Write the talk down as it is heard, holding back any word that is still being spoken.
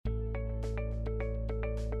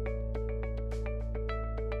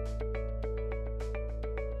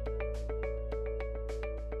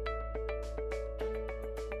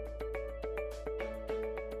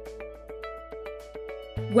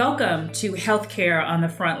Welcome to Healthcare on the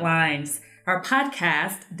Front Lines, our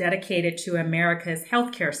podcast dedicated to America's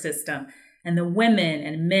healthcare system and the women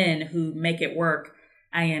and men who make it work.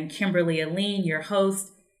 I am Kimberly Aline, your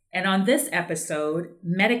host, and on this episode,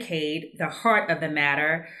 Medicaid, the heart of the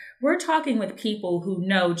matter, we're talking with people who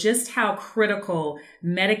know just how critical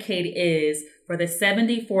Medicaid is for the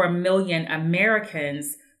 74 million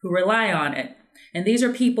Americans who rely on it. And these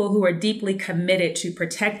are people who are deeply committed to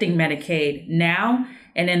protecting Medicaid now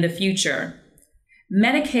and in the future.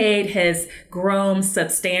 Medicaid has grown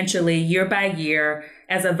substantially year by year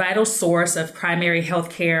as a vital source of primary health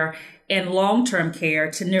care and long-term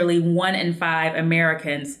care to nearly 1 in 5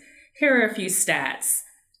 Americans. Here are a few stats.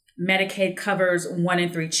 Medicaid covers 1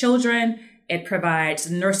 in 3 children. It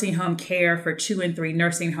provides nursing home care for 2 in 3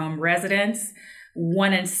 nursing home residents.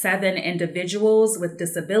 1 in 7 individuals with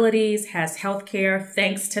disabilities has health care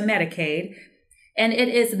thanks to Medicaid. And it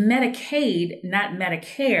is Medicaid, not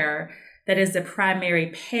Medicare, that is the primary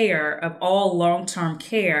payer of all long-term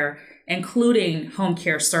care, including home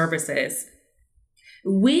care services.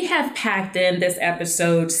 We have packed in this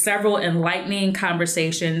episode several enlightening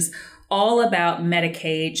conversations all about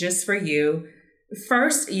Medicaid just for you.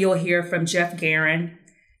 First, you'll hear from Jeff Guerin.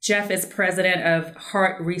 Jeff is president of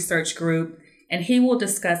Heart Research Group, and he will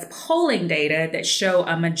discuss polling data that show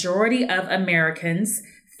a majority of Americans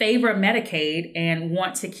favor Medicaid and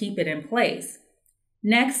want to keep it in place.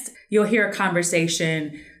 Next, you'll hear a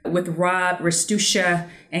conversation with Rob Restuccia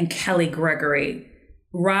and Kelly Gregory.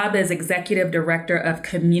 Rob is executive director of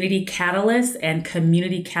Community Catalyst and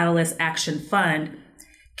Community Catalyst Action Fund.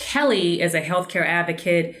 Kelly is a healthcare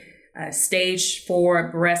advocate, stage 4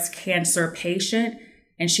 breast cancer patient,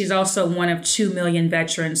 and she's also one of 2 million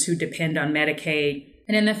veterans who depend on Medicaid.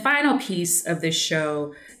 And in the final piece of this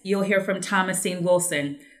show, you'll hear from Thomasine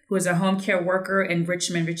Wilson, who is a home care worker in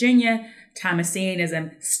Richmond, Virginia. Thomasine is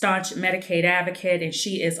a staunch Medicaid advocate, and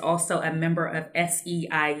she is also a member of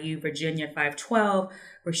SEIU Virginia 512,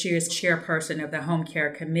 where she is chairperson of the home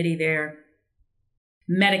care committee there.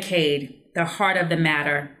 Medicaid, the heart of the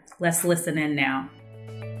matter. Let's listen in now.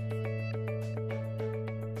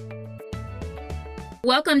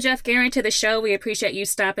 Welcome, Jeff Guerin, to the show. We appreciate you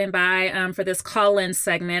stopping by for this call-in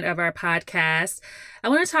segment of our podcast. I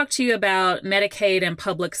want to talk to you about Medicaid and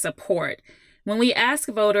public support. When we ask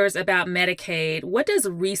voters about Medicaid, what does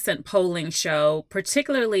recent polling show,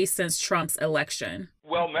 particularly since Trump's election?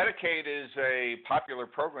 Well, Medicaid is a popular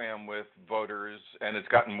program with voters, and it's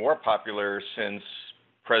gotten more popular since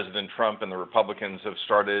President Trump and the Republicans have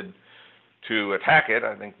started to attack it.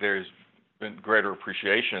 I think there's been greater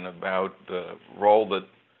appreciation about the role that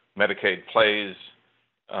Medicaid plays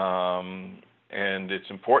and its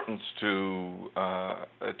importance to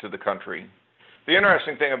the country. The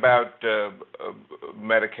interesting thing about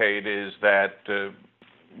Medicaid is that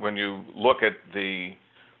when you look at the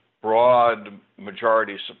broad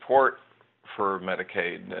majority support for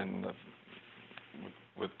Medicaid, and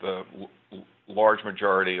with the large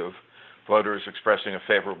majority of voters expressing a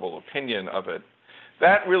favorable opinion of it,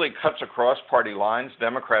 that really cuts across party lines.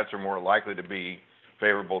 Democrats are more likely to be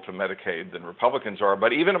favorable to Medicaid than Republicans are,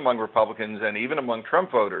 but even among Republicans and even among Trump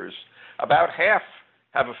voters, about half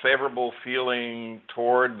have a favorable feeling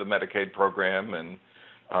toward the Medicaid program and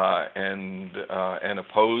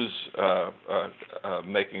oppose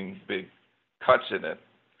making big cuts in it.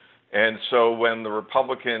 And so when the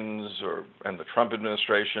Republicans and the Trump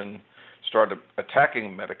administration started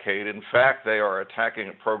attacking Medicaid, in fact, they are attacking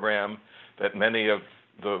a program that many of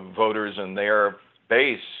the voters in their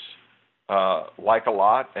base like a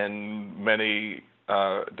lot and many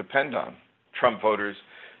depend on. Trump voters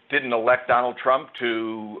didn't elect Donald Trump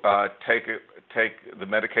to take the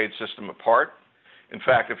Medicaid system apart. In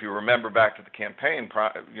fact, if you remember back to the campaign,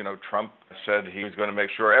 Trump said he was going to make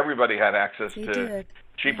sure everybody had access to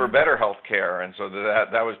cheaper, better health care, and so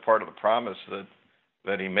that was part of the promise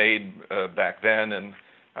that he made back then. And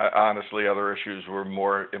honestly, other issues were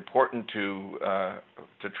more important to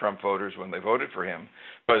Trump voters when they voted for him,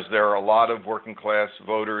 because there are a lot of working class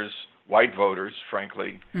voters, white voters,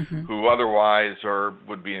 frankly, who otherwise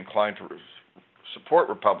would be inclined to support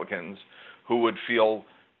Republicans, who would feel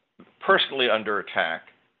personally under attack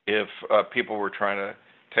if people were trying to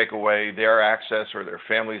take away their access or their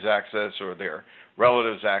family's access or their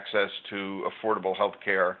relatives' access to affordable health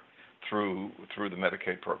care through the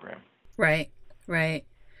Medicaid program. Right.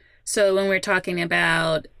 So when we're talking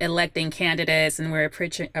about electing candidates and we're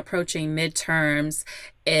approaching midterms,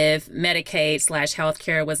 if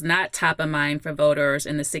Medicaid/healthcare was not top of mind for voters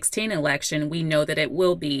in the 2016 election, we know that it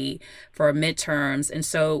will be for midterms. And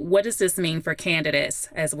so what does this mean for candidates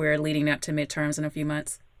as we're leading up to midterms in a few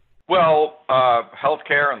months? Well,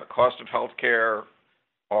 healthcare and the cost of healthcare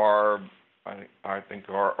are, I think,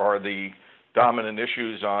 are the dominant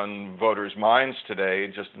issues on voters' minds today.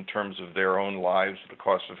 Just in terms of their own lives, the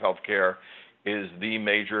cost of healthcare is the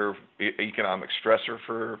major economic stressor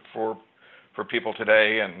for people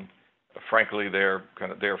today, and frankly, their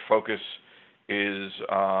focus is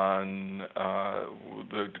on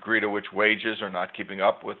the degree to which wages are not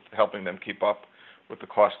helping them keep up with the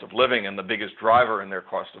cost of living, and the biggest driver in their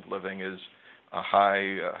cost of living is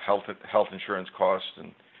high health insurance costs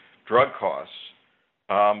and drug costs.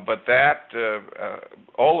 But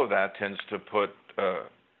all of that tends to put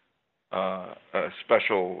a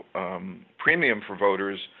special premium for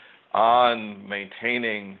voters on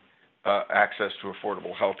maintaining access to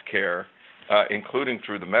affordable health care, including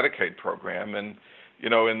through the Medicaid program. And,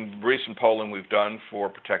 in recent polling we've done for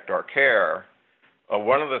Protect Our Care,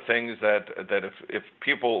 one of the things that if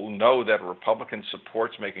people know that Republican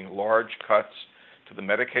supports making large cuts to the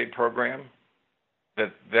Medicaid program,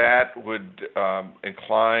 that would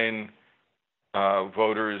incline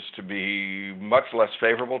voters to be much less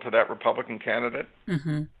favorable to that Republican candidate.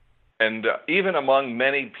 Mm-hmm. And even among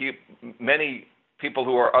many people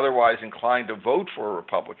who are otherwise inclined to vote for a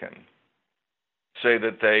Republican, say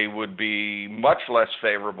that they would be much less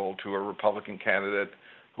favorable to a Republican candidate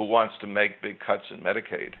who wants to make big cuts in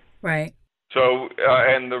Medicaid. Right. So,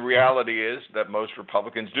 and the reality is that most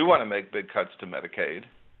Republicans do want to make big cuts to Medicaid.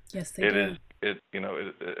 Yes, they do.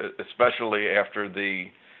 Especially after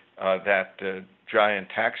that giant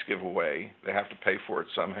tax giveaway, they have to pay for it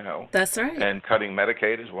somehow. That's right. And cutting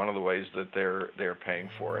Medicaid is one of the ways that they're paying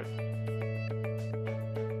for it.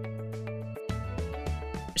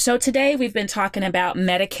 So today we've been talking about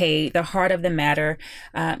Medicaid, the heart of the matter.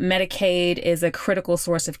 Medicaid is a critical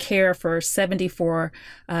source of care for 74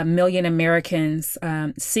 million Americans,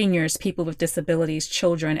 seniors, people with disabilities,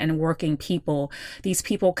 children, and working people. These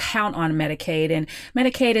people count on Medicaid, and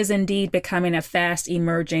Medicaid is indeed becoming a fast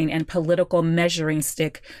emerging and political measuring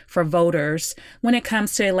stick for voters when it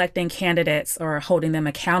comes to electing candidates or holding them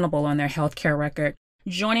accountable on their health care record.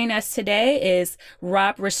 Joining us today is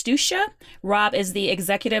Rob Restuccia. Rob is the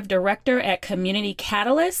Executive Director at Community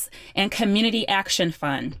Catalyst and Community Action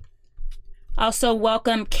Fund. Also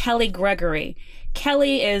welcome Kelly Gregory.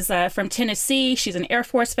 Kelly is from Tennessee. She's an Air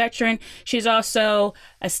Force veteran. She's also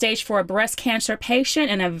a stage 4 breast cancer patient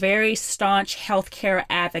and a very staunch healthcare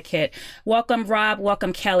advocate. Welcome, Rob.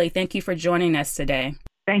 Welcome, Kelly. Thank you for joining us today.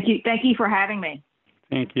 Thank you. Thank you for having me.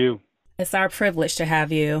 Thank you. It's our privilege to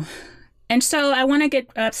have you. And so I want to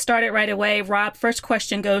get started right away. Rob, first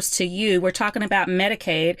question goes to you. We're talking about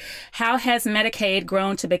Medicaid. How has Medicaid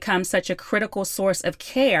grown to become such a critical source of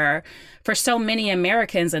care for so many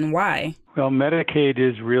Americans, and why? Well, Medicaid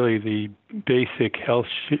is really the basic health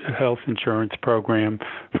insurance program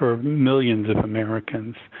for millions of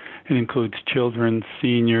Americans. It includes children,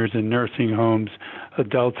 seniors in nursing homes,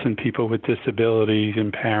 adults and people with disabilities,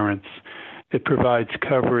 and parents. It provides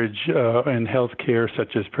coverage in health care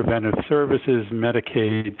such as preventive services,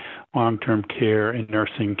 Medicaid, long-term care, and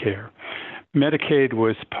nursing care. Medicaid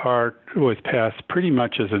was passed pretty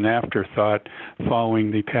much as an afterthought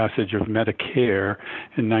following the passage of Medicare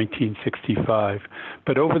in 1965.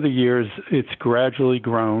 But over the years, it's gradually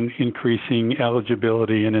grown, increasing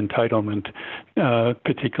eligibility and entitlement,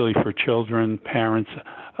 particularly for children, parents,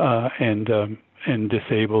 and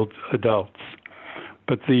disabled adults.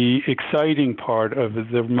 But the exciting part of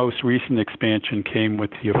the most recent expansion came with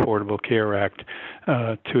the Affordable Care Act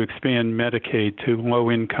to expand Medicaid to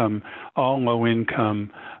all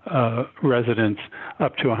low-income residents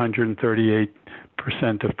up to 138%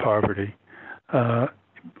 of poverty.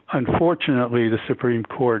 Unfortunately, the Supreme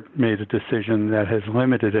Court made a decision that has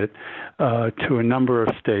limited it to a number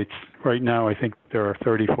of states. Right now, I think there are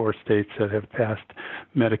 34 states that have passed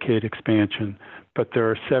Medicaid expansion, but there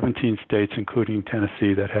are 17 states, including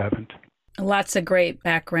Tennessee, that haven't. Lots of great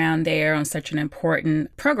background there on such an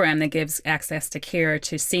important program that gives access to care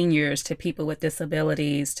to seniors, to people with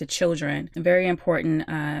disabilities, to children. A very important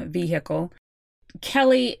vehicle.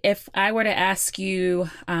 Kelly, if I were to ask you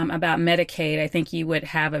about Medicaid, I think you would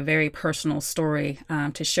have a very personal story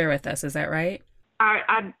to share with us. Is that right?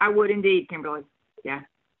 I would indeed, Kimberly. Yeah.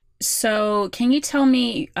 So can you tell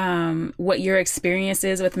me what your experience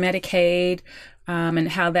is with Medicaid and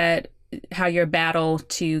how your battle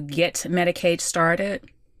to get Medicaid started?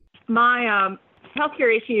 My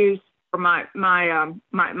healthcare issues, or my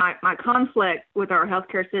conflict with our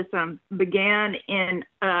healthcare system began in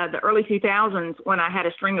the early 2000s when I had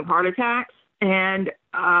a string of heart attacks, and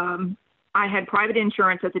I had private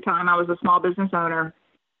insurance at the time. I was a small business owner,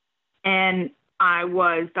 and I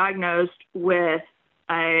was diagnosed with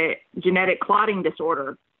a genetic clotting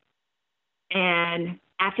disorder. And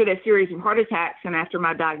after that series of heart attacks and after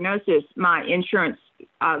my diagnosis, my insurance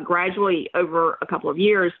gradually over a couple of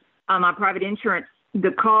years, my private insurance,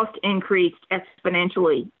 the cost increased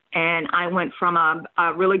exponentially. And I went from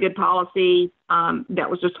a really good policy that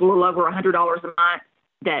was just a little over $100 a month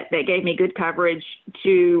that gave me good coverage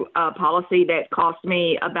to a policy that cost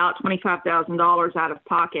me about $25,000 out of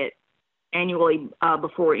pocket annually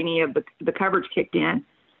before any of the coverage kicked in.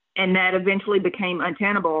 And that eventually became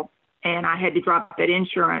untenable, and I had to drop that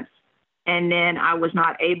insurance. And then I was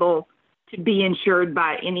not able to be insured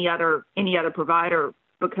by any other provider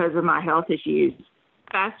because of my health issues.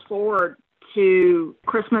 Fast forward to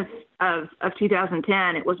Christmas of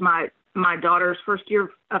 2010. It was my daughter's first year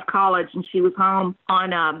of college, and she was home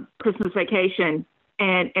on Christmas vacation.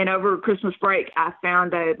 And over Christmas break, I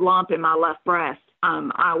found a lump in my left breast.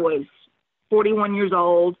 I was 41 years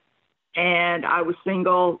old, and I was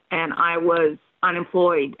single, and I was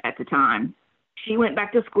unemployed at the time. She went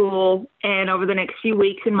back to school, and over the next few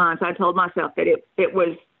weeks and months, I told myself that it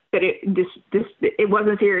wasn't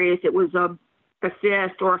serious. It was a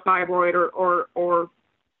cyst or a fibroid or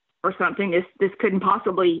something. This couldn't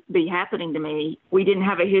possibly be happening to me. We didn't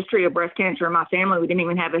have a history of breast cancer in my family. We didn't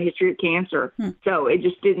even have a history of cancer. So it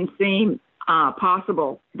just didn't seem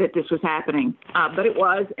possible that this was happening. But it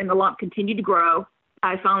was, and the lump continued to grow.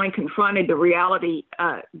 I finally confronted the reality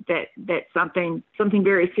that something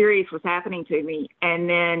very serious was happening to me. And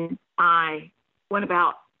then I went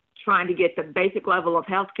about trying to get the basic level of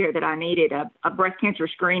health care that I needed, a breast cancer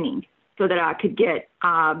screening, so that I could get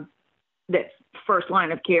that first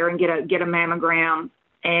line of care and get a mammogram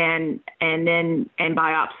and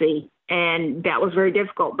biopsy. And that was very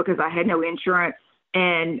difficult because I had no insurance.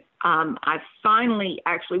 And I finally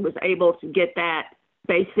actually was able to get that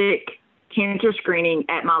basic cancer screening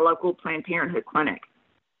at my local Planned Parenthood clinic.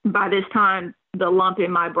 By this time, the lump in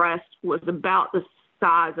my breast was about the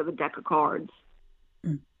size of a deck of cards.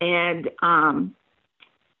 And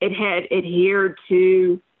it had adhered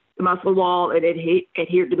to the muscle wall. It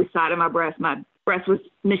adhered to the side of my breast. My breast was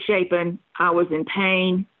misshapen. I was in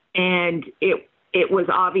pain, and it was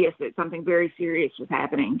obvious that something very serious was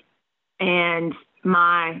happening. And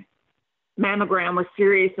my mammogram was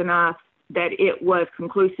serious enough that it was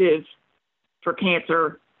conclusive for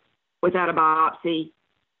cancer without a biopsy.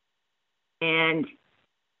 And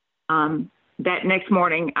that next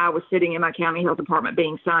morning, I was sitting in my county health department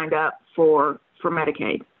being signed up for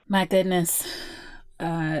Medicaid. My goodness.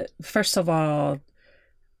 First of all,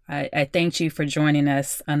 I thank you for joining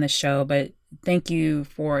us on the show, but thank you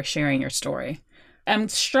for sharing your story. I'm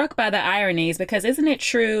struck by the ironies because isn't it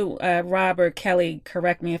true, Rob or Kelly,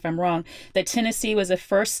 correct me if I'm wrong, that Tennessee was the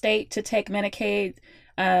first state to take Medicaid,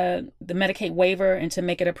 the Medicaid waiver, and to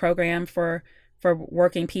make it a program for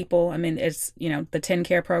working people? I mean, it's, the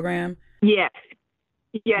TennCare program. Yes.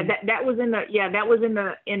 Yeah, that was in the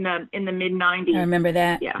mid 90s. I remember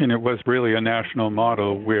that. Yeah. And it was really a national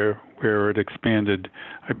model where it expanded,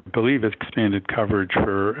 I believe it expanded coverage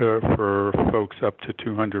for folks up to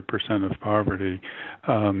 200% of poverty,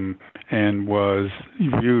 and was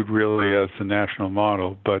viewed really as the national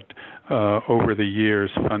model. But over the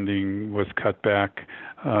years, funding was cut back.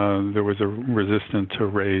 There was a resistance to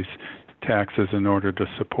raise taxes in order to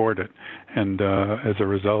support it. And as a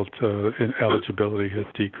result, eligibility has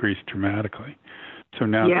decreased dramatically. So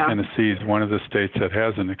now Tennessee is one of the states that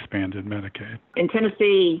hasn't expanded Medicaid. In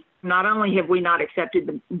Tennessee, not only have we not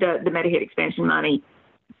accepted the Medicaid expansion money,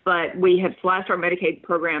 but we have slashed our Medicaid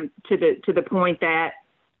program to the point that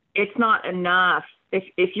it's not enough.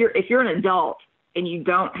 If you're an adult and you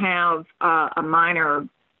don't have a minor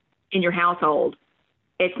in your household,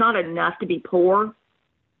 it's not enough to be poor.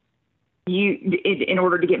 In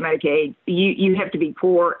order to get Medicaid, you have to be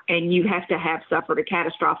poor and you have to have suffered a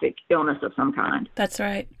catastrophic illness of some kind. That's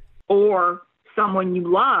right. Or someone you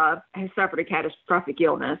love has suffered a catastrophic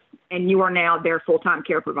illness and you are now their full-time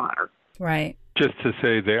care provider. Right. Just to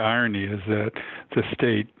say, the irony is that the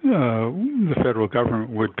state, the federal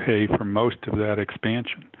government would pay for most of that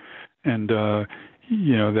expansion. And,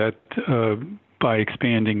 by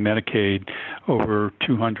expanding Medicaid, over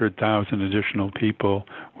 200,000 additional people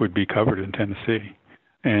would be covered in Tennessee,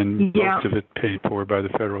 and most of it paid for by the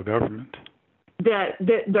federal government. This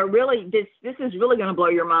is really going to blow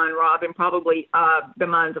your mind, Rob, and probably the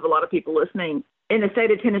minds of a lot of people listening. In the state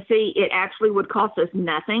of Tennessee, it actually would cost us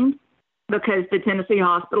nothing because the Tennessee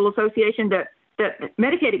Hospital Association, the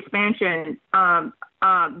Medicaid expansion,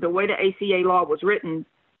 the way the ACA law was written,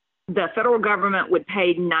 the federal government would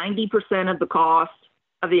pay 90% of the cost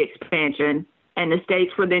of the expansion, and the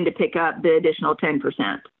states were then to pick up the additional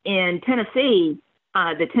 10%. In Tennessee,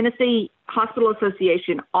 the Tennessee Hospital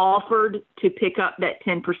Association offered to pick up that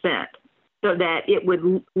 10% so that it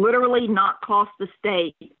would literally not cost the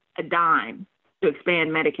state a dime to expand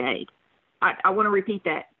Medicaid. I want to repeat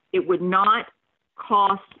that. It would not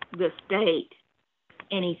cost the state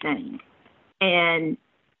anything. And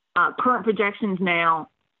current projections now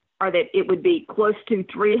are that it would be close to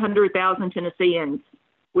 300,000 Tennesseans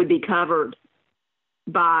would be covered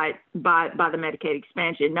by the Medicaid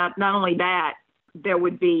expansion. Not only that, there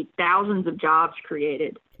would be thousands of jobs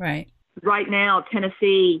created. Right. Right now,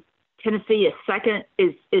 Tennessee is second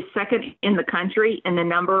in the country in the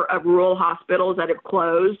number of rural hospitals that have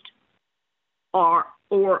closed or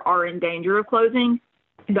are in danger of closing.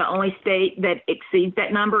 The only state that exceeds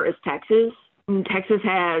that number is Texas. And Texas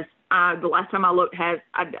has, the last time I looked, has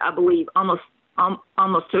I believe almost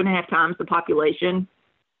 2.5 times the population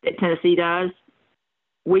that Tennessee does.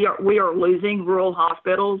 We are losing rural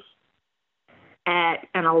hospitals at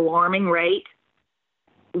an alarming rate.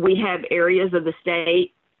 We have areas of the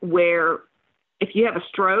state where if you have a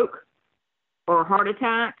stroke or a heart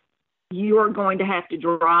attack, you are going to have to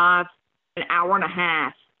drive an hour and a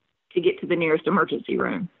half to get to the nearest emergency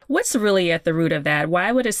room. What's really at the root of that?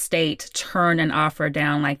 Why would a state turn an offer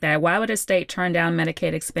down like that? Why would a state turn down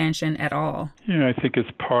Medicaid expansion at all? Yeah, I think it's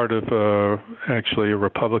part of actually a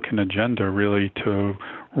Republican agenda, really, to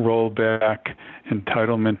roll back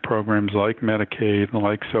entitlement programs like Medicaid,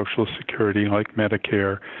 like Social Security, like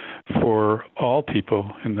Medicare for all people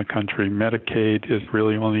in the country. Medicaid is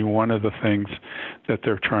really only one of the things that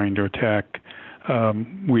they're trying to attack.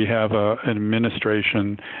 We have an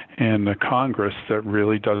administration and a Congress that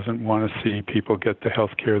really doesn't want to see people get the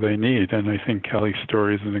health care they need. And I think Kelly's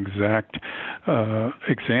story is an exact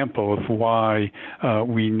example of why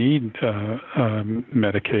we need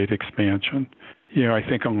Medicaid expansion. You know, I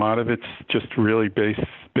think a lot of it's just really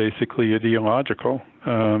basically ideological.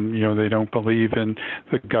 They don't believe in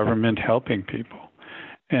the government helping people.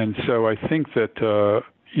 And so I think that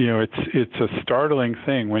it's a startling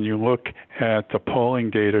thing when you look at the polling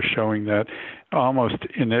data showing that almost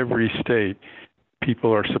in every state,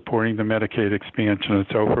 people are supporting the Medicaid expansion.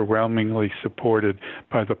 It's overwhelmingly supported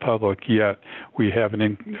by the public, yet we have an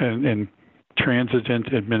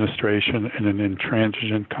intransigent administration and an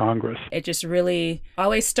intransigent Congress. It just really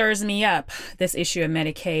always stirs me up, this issue of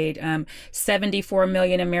Medicaid. 74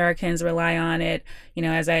 million Americans rely on it. You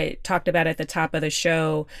know, as I talked about at the top of the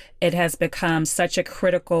show, it has become such a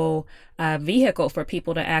critical vehicle for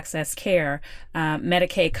people to access care.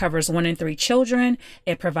 Medicaid covers 1 in 3 children.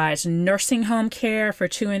 It provides nursing home care for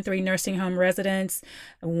 2 in 3 nursing home residents.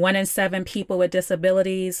 1 in 7 people with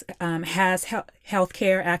disabilities has health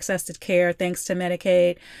care, access to care thanks to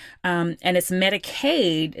Medicaid. And it's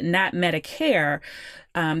Medicaid, not Medicare,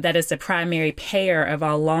 that is the primary payer of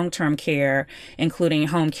all long-term care, including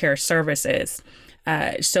home care services.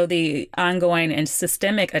 So the ongoing and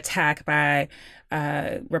systemic attack by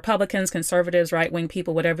Republicans, conservatives, right-wing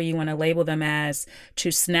people, whatever you want to label them as,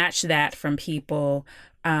 to snatch that from people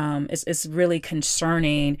is really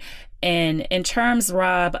concerning. And in terms,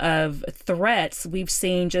 Rob, of threats, we've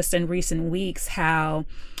seen just in recent weeks how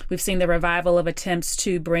we've seen the revival of attempts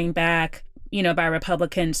to bring back, by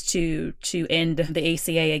Republicans to end the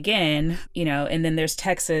ACA again, and then there's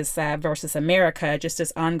Texas versus America, just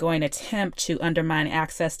this ongoing attempt to undermine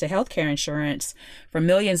access to healthcare insurance for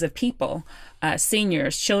millions of people,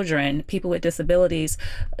 seniors, children, people with disabilities.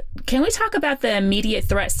 Can we talk about the immediate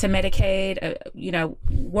threats to Medicaid?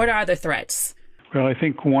 What are the threats? Well, I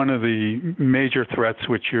think one of the major threats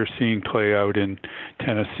which you're seeing play out in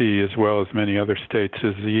Tennessee as well as many other states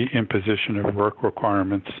is the imposition of work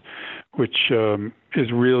requirements, which is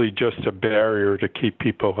really just a barrier to keep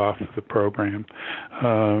people off of the program.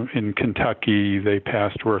 In Kentucky, they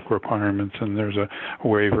passed work requirements, and there's a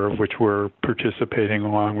waiver of which we're participating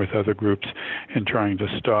along with other groups in trying to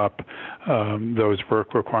stop those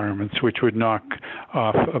work requirements, which would knock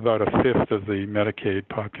off about 1/5 of the Medicaid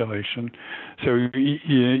population. So,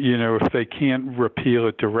 if they can't repeal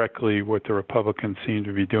it directly, what the Republicans seem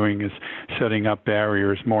to be doing is setting up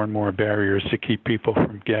barriers, more and more barriers to keep people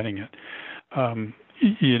from getting it.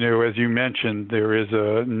 As you mentioned, there is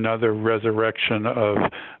another resurrection of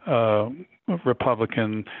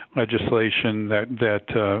Republican legislation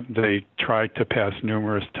that they tried to pass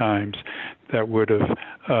numerous times that would have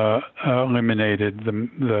eliminated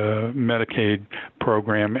the Medicaid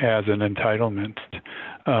program as an entitlement.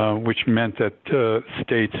 which meant that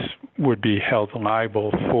states would be held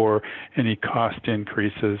liable for any cost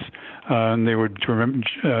increases. And they would,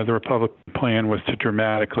 the Republican plan was to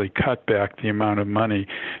dramatically cut back the amount of money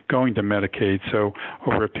going to Medicaid. So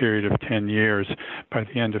over a period of 10 years, by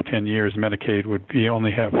the end of 10 years, Medicaid would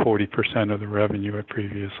only have 40% of the revenue it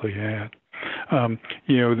previously had.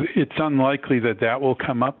 It's unlikely that will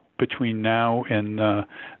come up between now and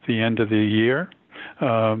the end of the year.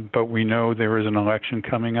 But we know there is an election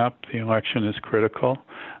coming up. The election is critical.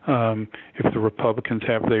 If the Republicans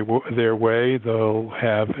have their way, they'll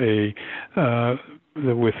have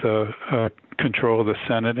with control of the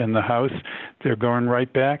Senate and the House, they're going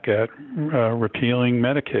right back at repealing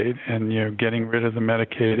Medicaid and getting rid of the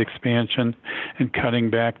Medicaid expansion and cutting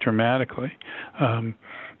back dramatically.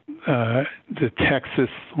 The Texas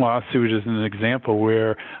lawsuit is an example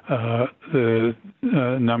where the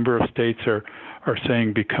number of states are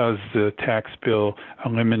saying because the tax bill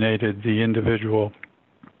eliminated the individual,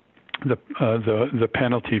 the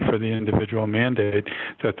penalty for the individual mandate,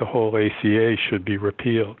 that the whole ACA should be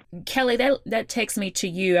repealed. Kelly, that takes me to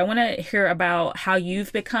you. I want to hear about how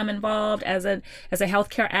you've become involved as a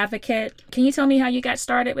healthcare advocate. Can you tell me how you got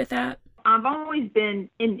started with that? I've always been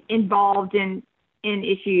involved in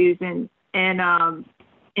issues and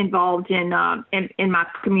involved in my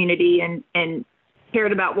community and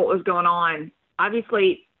cared about what was going on.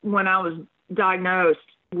 Obviously, when I was diagnosed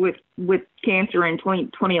with cancer in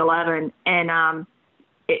 2011, and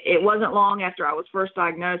it wasn't long after I was first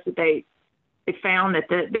diagnosed that they found that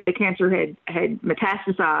the cancer had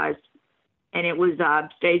metastasized, and it was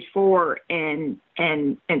stage 4 and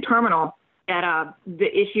terminal. That the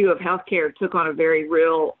issue of healthcare took on a very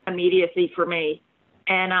real immediacy for me.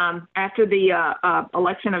 And after the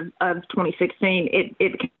election of 2016, it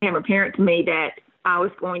became apparent to me that I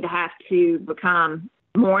was going to have to become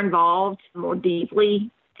more involved, more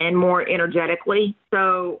deeply, and more energetically.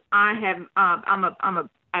 So I'm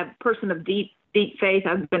a person of deep faith.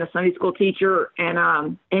 I've been a Sunday school teacher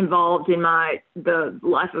and involved in the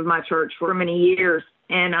life of my church for many years.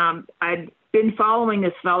 And I'd been following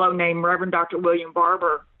this fellow named Reverend Dr. William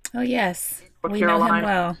Barber. Oh, yes. North We Carolina,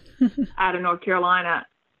 know him well. out of North Carolina.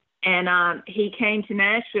 And he came to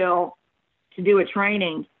Nashville to do a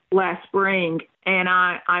training last spring. And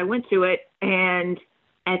I went to it. And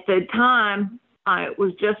at the time, it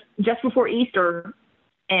was just before Easter.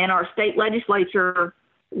 And our state legislature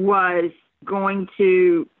was going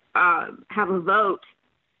to have a vote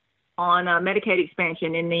on Medicaid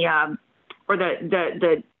expansion in the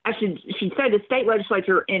I should say the state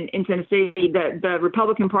legislature in Tennessee. The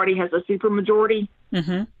Republican Party has a supermajority.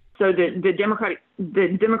 Mm-hmm. So the Democrats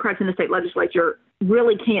in the state legislature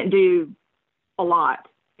really can't do a lot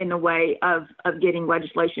in the way of getting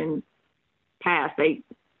legislation passed. They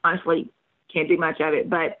honestly can't do much of it,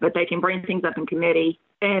 but they can bring things up in committee.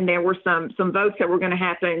 And there were some votes that were going to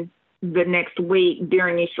happen the next week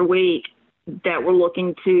during Easter week that were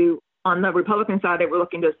looking to, on the Republican side, they were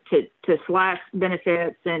looking to slash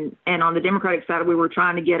benefits, and on the Democratic side, we were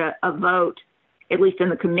trying to get a vote, at least in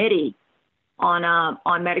the committee, on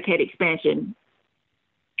Medicaid expansion.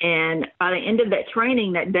 And by the end of that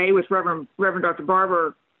training that day with Reverend Dr.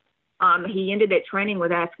 Barber, he ended that training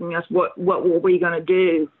with asking us what were we going to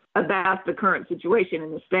do about the current situation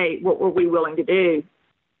in the state. What were we willing to do?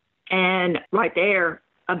 And right there,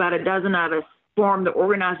 about a dozen of us formed the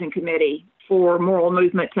organizing committee for Moral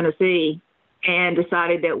Movement Tennessee and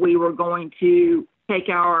decided that we were going to take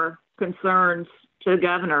our concerns to the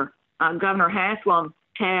governor. Governor Haslam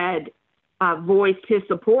had voiced his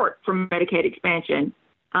support for Medicaid expansion,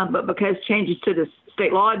 but because changes to the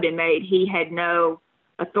state law had been made, he had no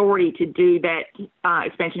authority to do that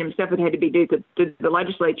expansion himself. It had to be due to the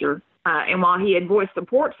legislature. And while he had voiced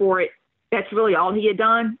support for it, that's really all he had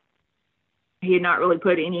done. He had not really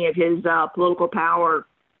put any of his political power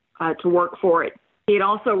to work for it. He had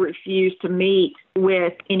also refused to meet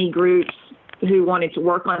with any groups who wanted to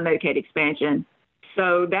work on Medicaid expansion.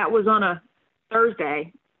 So that was on a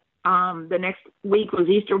Thursday. The next week was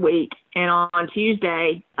Easter week. And on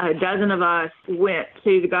Tuesday, a dozen of us went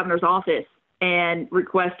to the governor's office and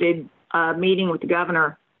requested a meeting with the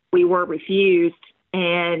governor. We were refused,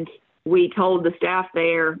 and we told the staff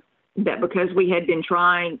there that because we had been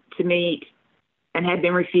trying to meet and had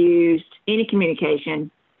been refused any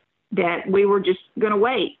communication, that we were just going to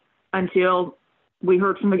wait until we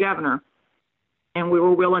heard from the governor. And we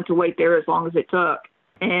were willing to wait there as long as it took.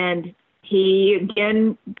 And he,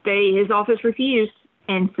 again, his office refused.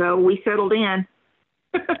 And so we settled in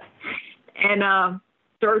and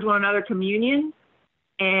served one another communion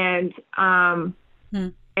and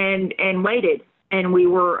waited. And we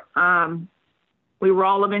were We were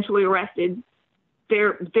all eventually arrested.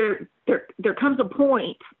 There comes a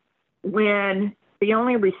point when the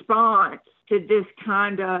only response to this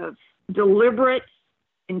kind of deliberate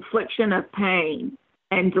infliction of pain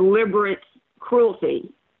and deliberate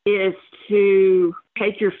cruelty is to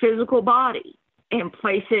take your physical body and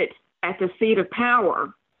place it at the seat of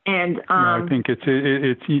power. And I think it's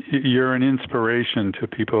you're an inspiration to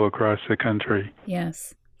people across the country.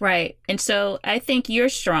 Yes. Right. And so I think you're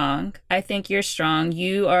strong.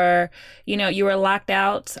 You are, you were locked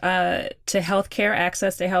out to healthcare,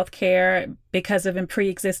 access to healthcare because of a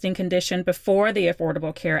pre-existing condition before the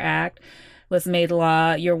Affordable Care Act was made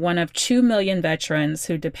law. You're one of 2 million veterans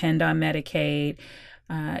who depend on Medicaid.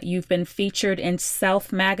 You've been featured in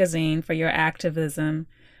Self magazine for your activism,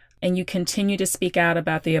 and you continue to speak out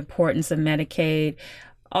about the importance of Medicaid,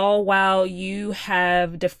 all while you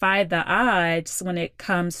have defied the odds when it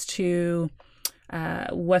comes to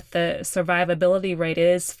what the survivability rate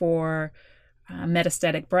is for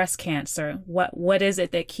metastatic breast cancer. What is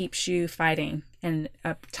it that keeps you fighting and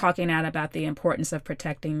talking out about the importance of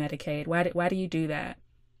protecting Medicaid? Why do you do that?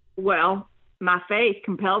 Well, my faith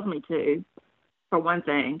compels me to, for one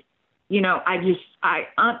thing. I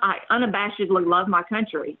unabashedly love my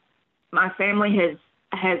country. My family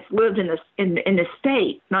has lived in the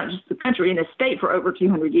state, not just the country, in the state for over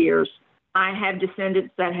 200 years. I have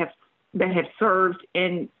descendants that have served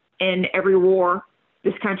in every war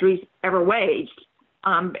this country's ever waged,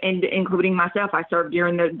 and including myself. I served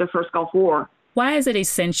during the first Gulf War. Why is it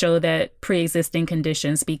essential that pre-existing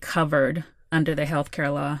conditions be covered under the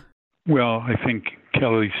healthcare law? Well, I think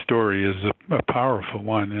Kelly's story is a powerful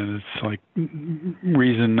one, and it's like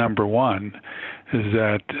reason number one is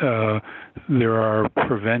that there are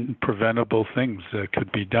preventable things that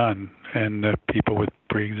could be done, and people with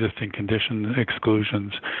pre-existing condition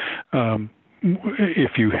exclusions.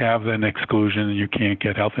 If you have an exclusion and you can't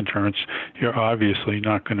get health insurance, you're obviously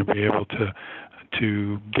not going to be able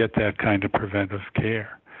to get that kind of preventive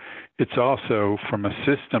care. It's also, from a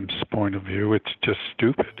systems point of view, it's just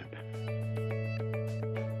stupid.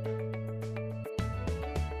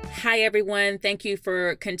 Hi, everyone. Thank you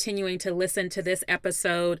for continuing to listen to this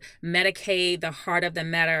episode, Medicaid, the Heart of the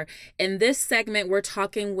Matter. In this segment, we're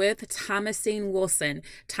talking with Thomasine Wilson.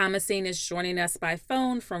 Thomasine is joining us by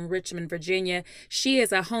phone from Richmond, Virginia. She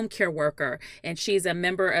is a home care worker, and she's a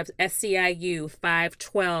member of SEIU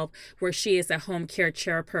 512, where she is a home care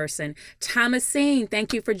chairperson. Thomasine,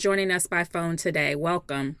 thank you for joining us by phone today.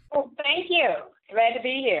 Welcome. Oh, thank you. Glad to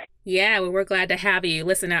be here. Yeah, well, we're glad to have you.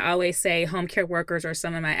 Listen, I always say home care workers are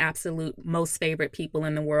some of my absolute most favorite people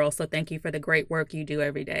in the world. So thank you for the great work you do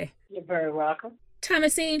every day. You're very welcome.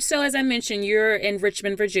 Thomasine, so as I mentioned, you're in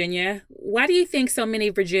Richmond, Virginia. Why do you think so many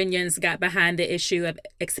Virginians got behind the issue of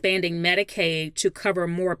expanding Medicaid to cover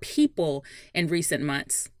more people in recent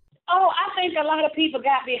months? Oh, I think a lot of people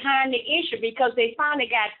got behind the issue because they finally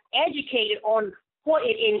got educated on what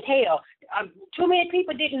it entailed. Too many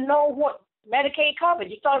people didn't know what Medicaid covered.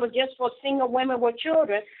 You thought it was just for single women with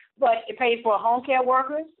children, but it paid for home care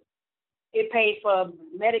workers. It paid for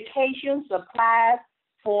medication, supplies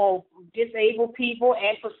for disabled people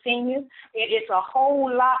and for seniors. It's a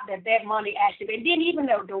whole lot that money actually, and then even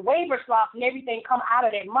the waiver slots and everything come out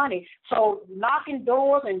of that money. So knocking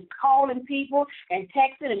doors and calling people and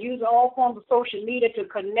texting and using all forms of social media to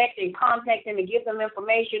connect and contact them and give them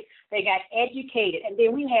information, they got educated. And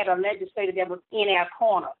then we had a legislator that was in our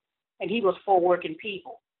corner, and he was for working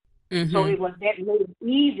people. Mm-hmm. So that made it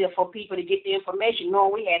easier for people to get the information,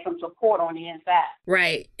 knowing we had some support on the inside.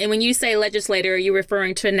 Right. And when you say legislator, are you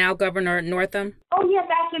referring to now Governor Northam? Oh, yes,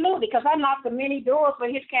 absolutely, because I knocked on many doors for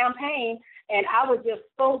his campaign, and I was just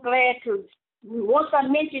so glad to, once I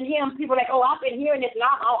mentioned him, people were like, oh, I've been hearing this,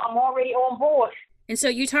 now I'm already on board. And so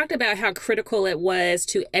you talked about how critical it was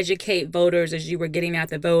to educate voters as you were getting out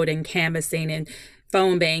the vote and canvassing and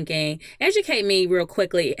phone banking. Educate me real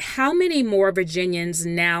quickly. How many more Virginians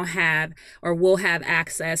now have or will have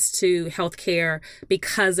access to health care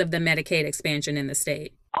because of the Medicaid expansion in the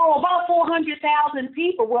state? Oh, about 400,000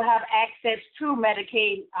 people will have access to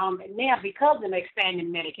Medicaid now because of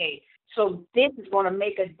expanding Medicaid. So this is going to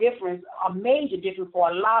make a difference, a major difference for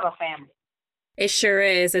a lot of families. It sure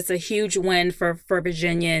is. It's a huge win for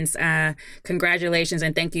Virginians. Congratulations,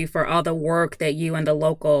 and thank you for all the work that you and the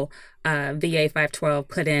local VA 512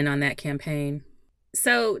 put in on that campaign.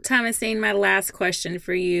 So, Thomasine, my last question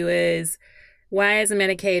for you is, why is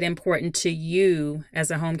Medicaid important to you as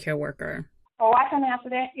a home care worker? Oh, I can answer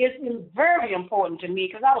that. It's very important to me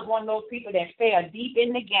because I was one of those people that fell deep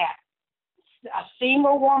in the gap. A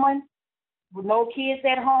single woman with no kids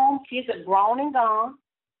at home, kids are grown and gone.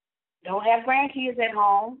 Don't have grandkids at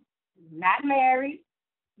home, not married.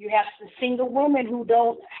 You have some single women who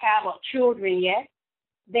don't have children yet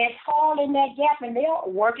that fall in that gap, and they're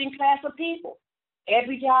working class of people.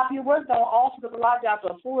 Every job you work on, also because a lot of jobs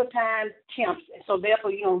are full-time temps, so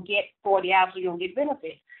therefore you don't get 40 hours, so you don't get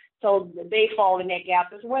benefits. So they fall in that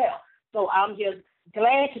gap as well. So I'm just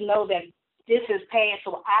glad to know that this is passed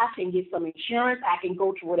so I can get some insurance. I can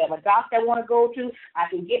go to whatever doctor I want to go to. I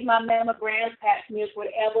can get my mammograms, pap smears,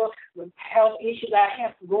 whatever with health issues I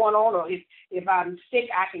have going on, or if I'm sick,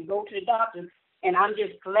 I can go to the doctor. And I'm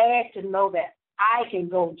just glad to know that I can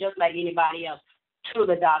go just like anybody else to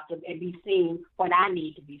the doctor and be seen when I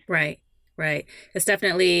need to be seen. Right. Right. It's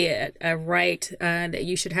definitely a right that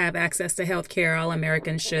you should have access to health care. All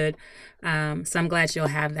Americans should. So I'm glad you'll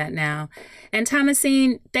have that now. And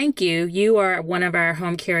Thomasine, thank you. You are one of our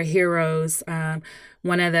home care heroes,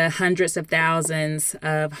 one of the hundreds of thousands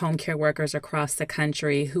of home care workers across the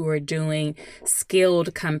country who are doing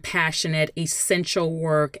skilled, compassionate, essential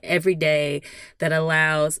work every day that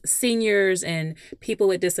allows seniors and people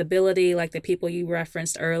with disability, like the people you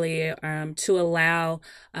referenced earlier,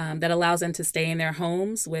 that allows them to stay in their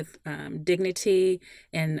homes with dignity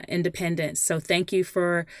and independence. So thank you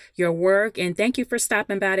for your work, and thank you for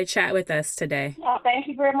stopping by to chat with us today. Oh, thank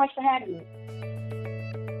you very much for having me.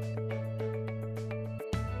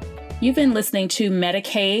 You've been listening to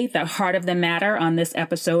Medicaid, the heart of the matter, on this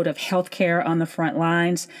episode of Healthcare on the Front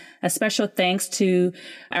Lines. A special thanks to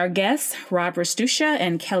our guests, Rob Restuccia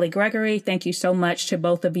and Kelly Gregory. Thank you so much to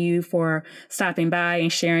both of you for stopping by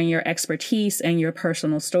and sharing your expertise and your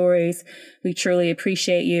personal stories. We truly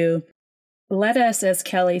appreciate you. Let us, as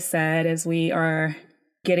Kelly said, as we are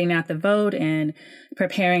getting out the vote and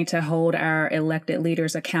preparing to hold our elected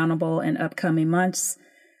leaders accountable in upcoming months,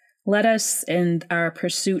 let us, in our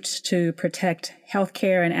pursuit to protect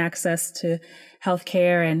healthcare and access to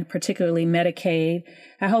healthcare, and particularly Medicaid,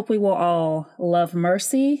 I hope we will all love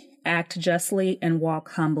mercy, act justly, and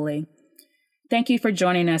walk humbly. Thank you for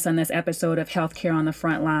joining us on this episode of Healthcare on the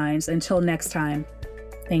Front Lines. Until next time,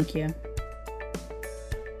 thank you.